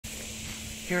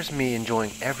Here's me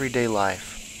enjoying everyday life.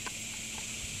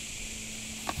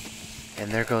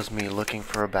 And there goes me looking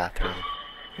for a bathroom.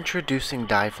 Introducing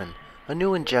Difen, a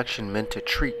new injection meant to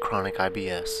treat chronic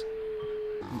IBS.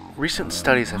 Recent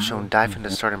studies have shown Difen to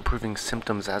start improving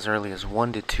symptoms as early as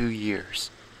 1 to 2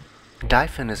 years.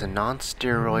 Difen is a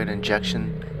non-steroid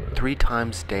injection 3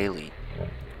 times daily.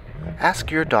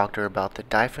 Ask your doctor about the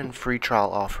Difen free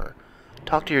trial offer.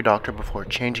 Talk to your doctor before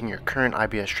changing your current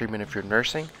IBS treatment if you're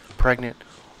nursing, pregnant,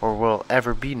 or will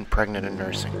ever be pregnant and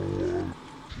nursing.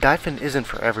 Difen isn't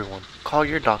for everyone. Call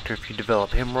your doctor if you develop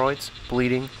hemorrhoids,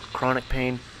 bleeding, chronic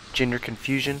pain, gender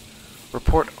confusion.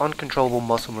 Report uncontrollable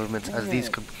muscle movements as these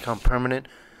could become permanent.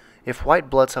 If white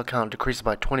blood cell count decreases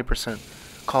by 20%,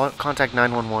 contact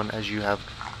 911 as you have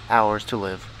hours to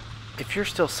live. If you're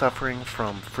still suffering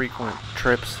from frequent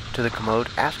trips to the commode,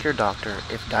 ask your doctor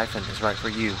if Difen is right for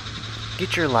you.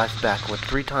 Get your life back with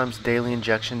 3 times daily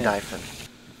injection Difen.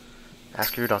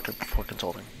 Ask your doctor before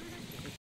consulting.